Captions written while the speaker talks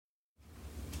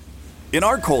In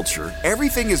our culture,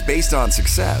 everything is based on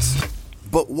success.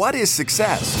 But what is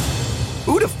success?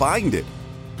 Who defined it?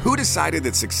 Who decided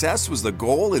that success was the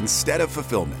goal instead of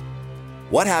fulfillment?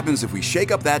 What happens if we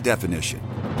shake up that definition?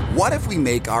 What if we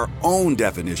make our own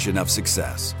definition of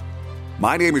success?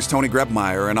 My name is Tony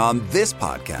Grebmeier, and on this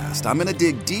podcast, I'm going to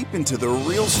dig deep into the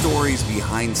real stories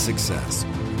behind success.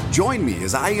 Join me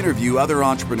as I interview other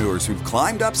entrepreneurs who've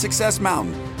climbed up Success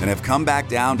Mountain and have come back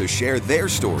down to share their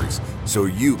stories so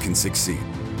you can succeed.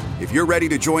 If you're ready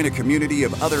to join a community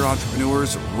of other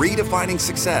entrepreneurs redefining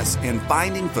success and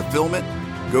finding fulfillment,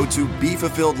 go to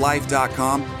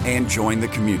BeFulfilledLife.com and join the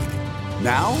community.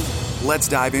 Now, let's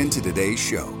dive into today's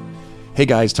show. Hey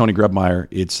guys, Tony Grebmeier.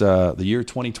 It's the year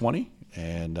 2020,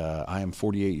 and I am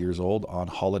 48 years old on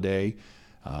holiday.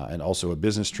 And also a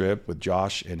business trip with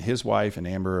Josh and his wife and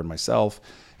Amber and myself.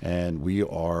 And we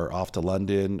are off to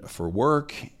London for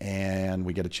work, and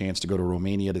we get a chance to go to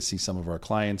Romania to see some of our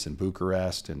clients in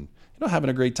Bucharest and, having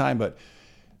a great time. But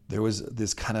there was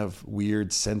this kind of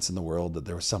weird sense in the world that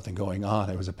there was something going on.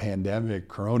 It was a pandemic,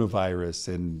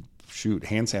 coronavirus, and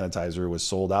hand sanitizer was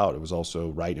sold out. It was also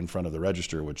right in front of the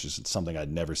register, which is something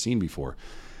I'd never seen before.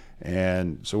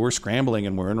 And so we're scrambling,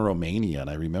 and we're in Romania, and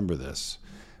I remember this.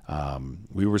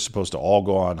 We were supposed to all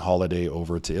go on holiday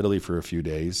over to Italy for a few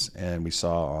days, and we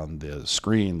saw on the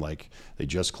screen like they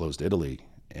just closed Italy.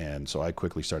 And so I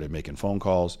quickly started making phone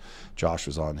calls. Josh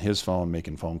was on his phone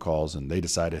making phone calls, and they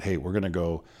decided, hey, they're going to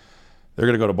go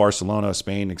to Barcelona,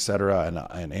 Spain, etc.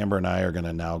 And Amber and I are going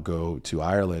to now go to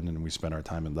Ireland, and we spent our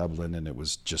time in Dublin, and it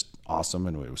was just awesome,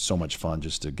 and it was so much fun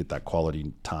just to get that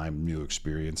quality time, new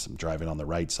experience. I'm driving on the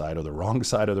right side or the wrong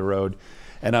side of the road,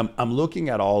 and I'm looking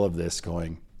at all of this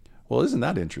going, well, isn't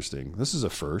that interesting? This is a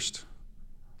first.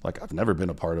 Like, I've never been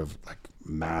a part of like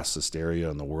mass hysteria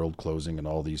and the world closing and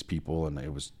all these people, and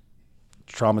it was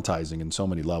traumatizing in so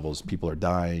many levels. People are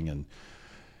dying, and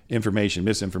information,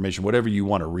 misinformation, whatever you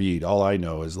want to read. All I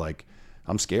know is like,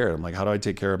 I'm scared. I'm like, how do I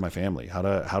take care of my family? How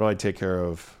do I take care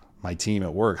of my team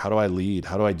at work? How do I lead?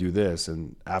 How do I do this?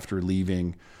 And after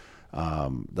leaving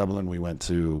Dublin, we went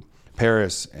to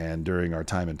Paris, and during our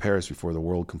time in Paris before the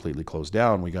world completely closed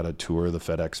down, we got a tour of the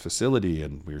FedEx facility,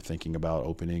 and we were thinking about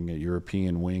opening a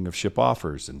European wing of Ship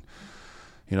Offers. And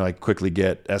I quickly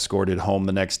get escorted home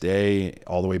the next day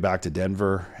all the way back to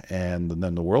Denver, and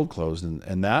then the world closed.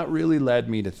 And that really led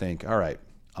me to think, all right,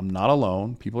 I'm not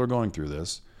alone. People are going through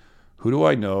this. Who do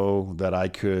I know that I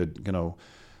could,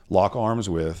 lock arms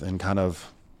with and kind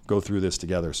of go through this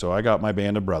together? So I got my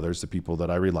band of brothers, the people that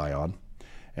I rely on.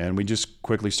 And we just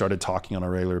quickly started talking on a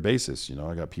regular basis.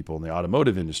 I got people in the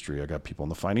automotive industry. I got people in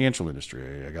the financial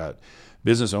industry. I got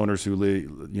business owners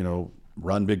who,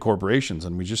 run big corporations.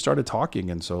 And we just started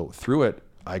talking. And so through it,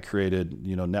 I created,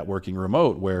 Networking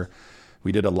Remote, where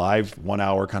we did a live 1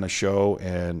 hour kind of show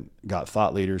and got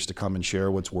thought leaders to come and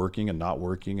share what's working and not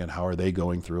working and how are they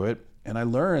going through it. And I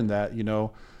learned that,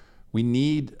 we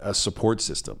need a support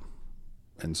system.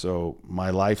 And so my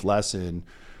life lesson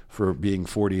for being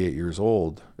 48 years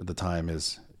old at the time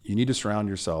is you need to surround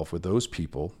yourself with those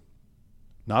people,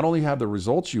 not only have the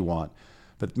results you want,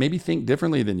 but maybe think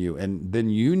differently than you. And then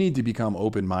you need to become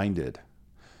open-minded.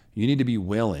 You need to be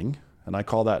willing, and I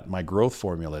call that my growth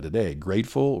formula today: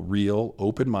 grateful, real,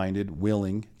 open-minded,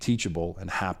 willing, teachable, and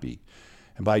happy.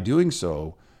 And by doing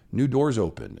so, new doors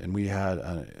opened, and we had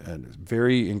a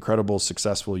very incredible,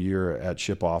 successful year at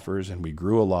Ship Offers, and we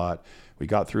grew a lot. We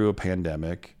got through a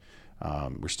pandemic.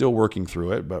 We're still working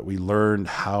through it, but we learned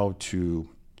how to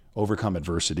overcome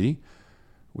adversity.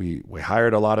 We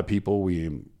hired a lot of people. We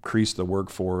increased the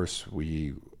workforce.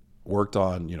 We worked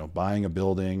on, buying a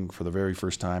building for the very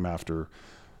first time after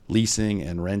leasing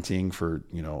and renting for,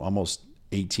 almost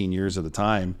 18 years at the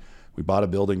time. We bought a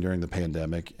building during the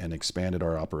pandemic and expanded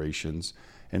our operations.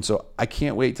 And so I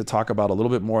can't wait to talk about a little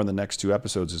bit more in the next 2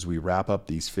 episodes as we wrap up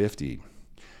these 50.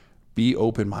 Be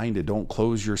open-minded. Don't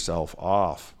close yourself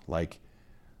off. Like,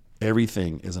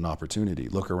 everything is an opportunity.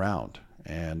 Look around.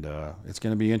 And it's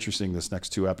going to be interesting this next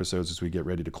 2 episodes as we get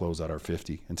ready to close out our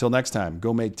 50. Until next time,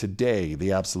 go make today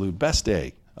the absolute best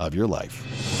day of your life.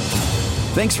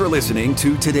 Thanks for listening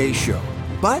to today's show.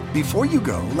 But before you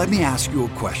go, let me ask you a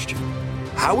question.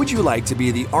 How would you like to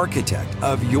be the architect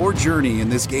of your journey in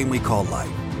this game we call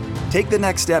life? Take the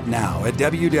next step now at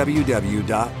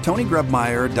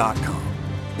www.tonygrebmeier.com.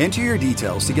 Enter your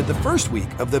details to get the first week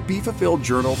of the Be Fulfilled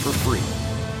Journal for free.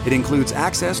 It includes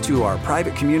access to our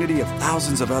private community of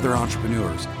thousands of other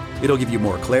entrepreneurs. It'll give you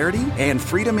more clarity and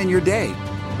freedom in your day,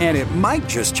 and it might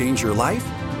just change your life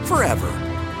forever.